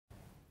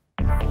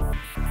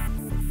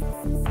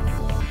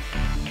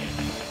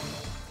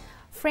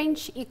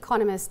French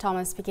economist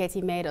Thomas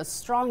Piketty made a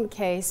strong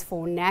case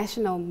for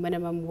national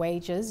minimum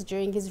wages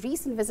during his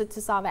recent visit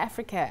to South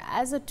Africa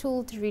as a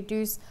tool to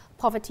reduce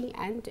poverty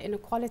and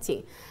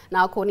inequality.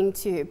 Now, according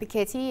to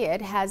Piketty,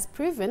 it has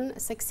proven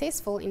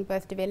successful in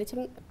both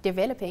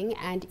developing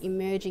and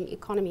emerging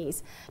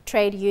economies.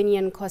 Trade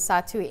union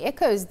COSATU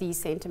echoes these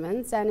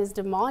sentiments and is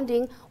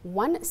demanding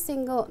one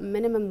single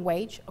minimum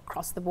wage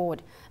across the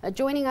board.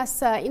 Joining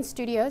us in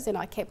studios in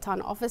our Cape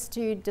Town office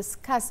to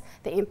discuss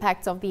the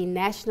impacts of the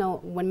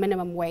national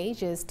minimum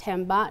wage is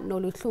Temba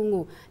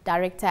Nolutshungu,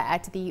 director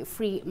at the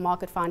Free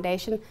Market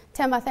Foundation.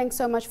 Temba, thanks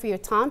so much for your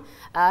time.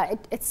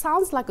 It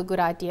sounds like a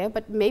good idea,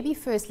 but maybe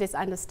first let's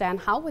understand,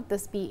 how would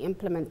this be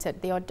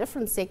implemented? There are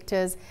different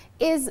sectors.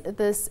 Is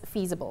this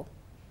feasible?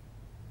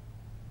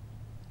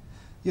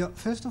 Yeah,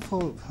 first of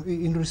all,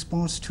 in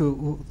response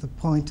to the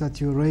point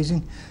that you're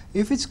raising,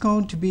 if it's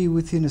going to be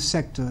within a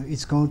sector,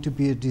 it's going to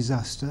be a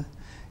disaster.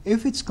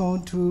 If we're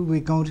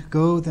going to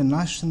go the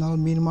national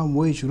minimum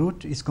wage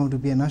route, it's going to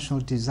be a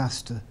national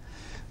disaster.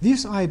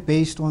 These are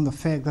based on the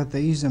fact that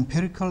there is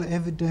empirical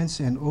evidence,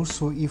 and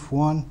also if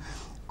one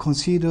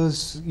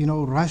considers,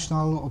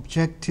 rational,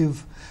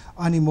 objective,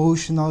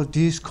 unemotional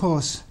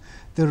discourse,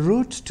 the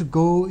route to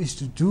go is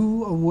to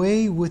do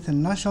away with the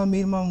national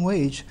minimum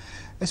wage,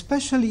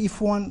 especially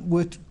if one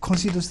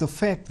considers the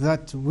fact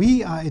that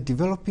we are a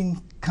developing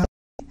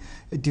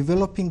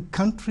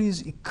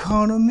country's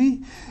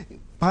economy,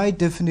 by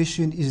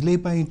definition, is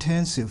labor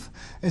intensive.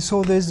 And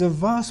so there's a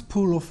vast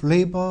pool of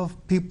labor,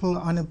 people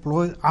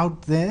unemployed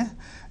out there.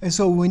 And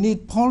so we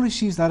need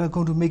policies that are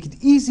going to make it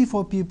easy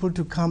for people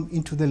to come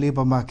into the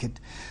labor market.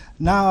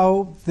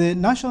 Now, the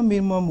national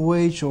minimum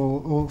wage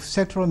or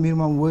sectoral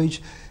minimum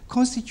wage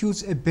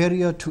constitutes a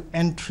barrier to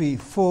entry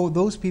for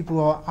those people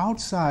who are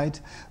outside,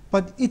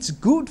 but it's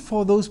good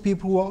for those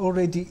people who are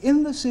already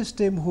in the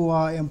system, who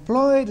are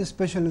employed,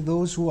 especially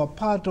those who are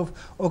part of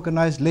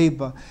organized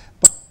labor.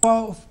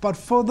 But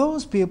for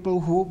those people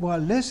who are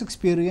less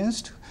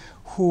experienced,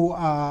 who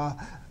are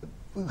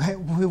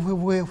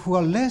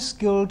less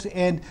skilled,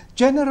 and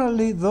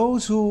generally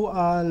those who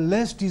are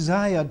less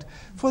desired,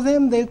 for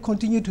them they'll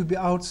continue to be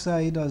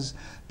outsiders,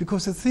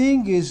 because the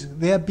thing is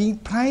they are being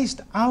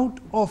priced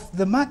out of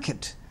the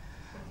market.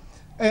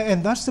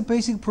 And that's the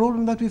basic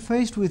problem that we're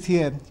faced with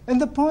here.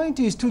 And the point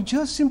is to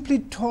just simply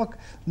talk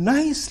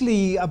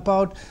nicely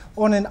about,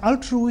 on an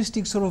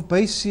altruistic sort of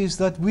basis,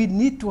 that we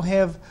need to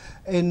have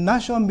a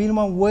national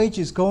minimum wage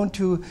is going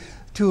to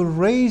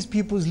raise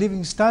people's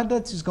living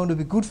standards, is going to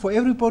be good for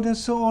everybody and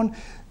so on.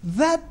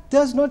 That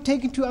does not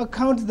take into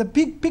account the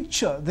big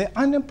picture. The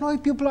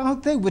unemployed people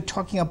out there, we're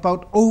talking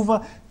about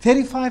over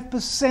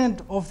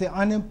 35% of the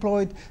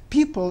unemployed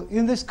people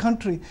in this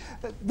country.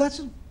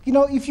 That's,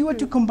 if you were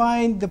to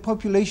combine the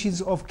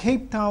populations of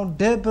Cape Town,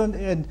 Durban,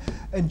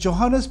 and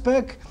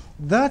Johannesburg,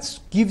 that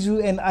gives you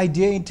an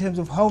idea in terms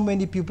of how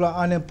many people are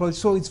unemployed.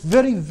 So it's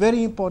very,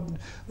 very important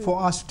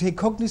for us to take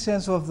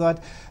cognizance of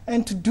that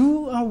and to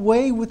do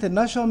away with the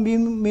national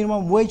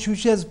minimum wage,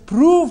 which has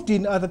proved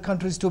in other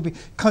countries to be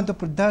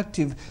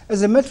counterproductive.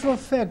 As a matter of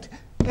fact,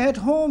 at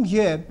home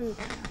here,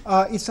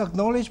 it's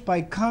acknowledged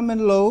by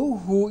Carmen Lowe,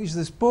 who is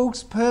the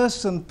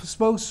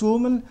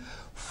spokeswoman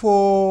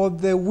for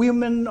the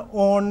Women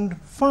on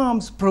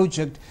Farms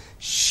project.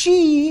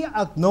 She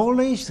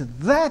acknowledged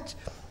that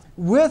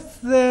with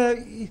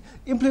the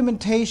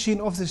implementation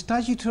of the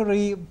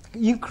statutory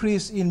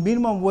increase in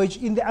minimum wage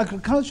in the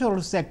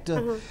agricultural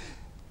sector,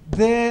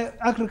 the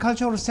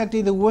agricultural sector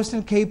in the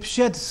Western Cape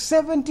shed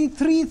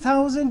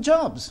 73,000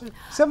 jobs.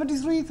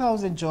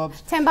 73,000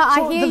 jobs. Temba,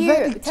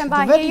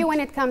 I hear you when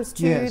it comes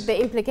to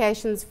the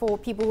implications for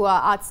people who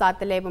are outside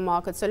the labor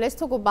market. So let's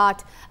talk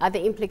about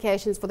the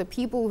implications for the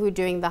people who are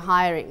doing the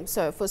hiring.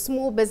 So for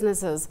small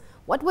businesses,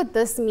 what would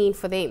this mean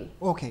for them?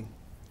 Okay.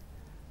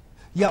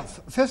 Yeah,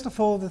 first of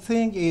all, the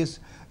thing is,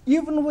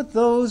 even with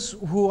those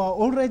who are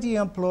already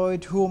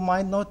employed, who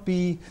might not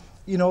be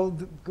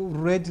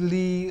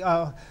readily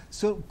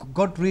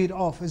got rid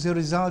of as a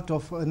result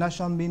of a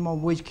national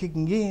minimum wage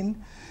kicking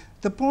in,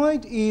 the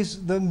point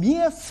is the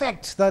mere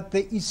fact that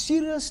there is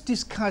serious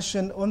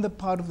discussion on the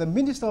part of the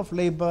Minister of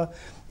Labour,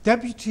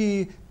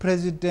 Deputy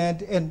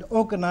President, and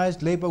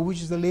organized labor,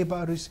 which is the labor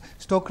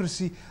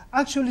aristocracy,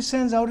 actually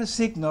sends out a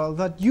signal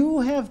that you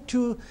have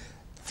to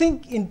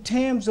think in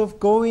terms of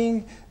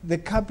going the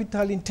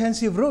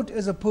capital-intensive route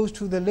as opposed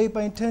to the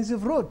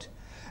labor-intensive route.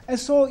 And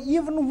so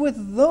even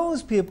with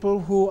those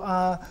people who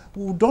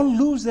don't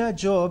lose their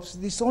jobs,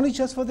 it's only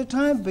just for the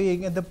time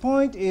being. And the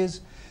point is,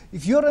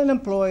 if you're an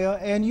employer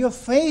and you're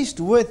faced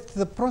with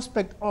the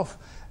prospect of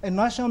a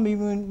national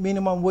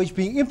minimum wage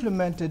being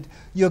implemented,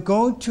 you're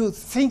going to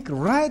think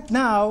right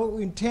now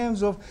in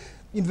terms of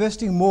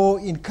investing more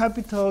in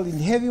capital, in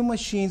heavy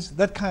machines,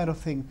 that kind of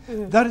thing.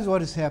 That is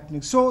what is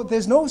happening. So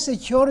there's no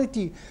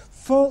security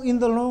for in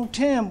the long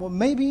term, or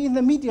maybe in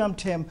the medium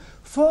term,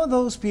 for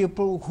those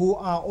people who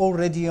are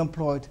already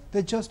employed.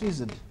 There just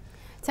isn't.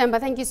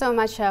 Temba, thank you so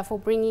much for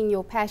bringing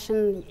your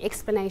passion,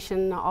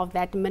 explanation of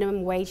that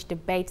minimum wage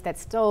debate that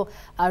still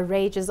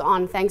rages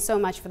on. Thanks so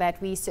much for that.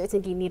 We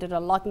certainly needed a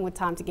lot more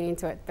time to get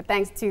into it. But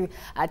thanks to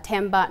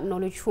Temba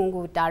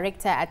Nolutshungu,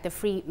 Director at the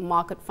Free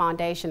Market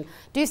Foundation.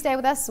 Do stay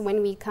with us.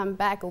 When we come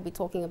back, we'll be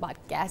talking about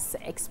gas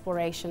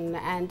exploration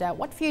and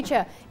what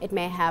future it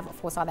may have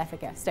for South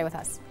Africa. Stay with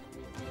us.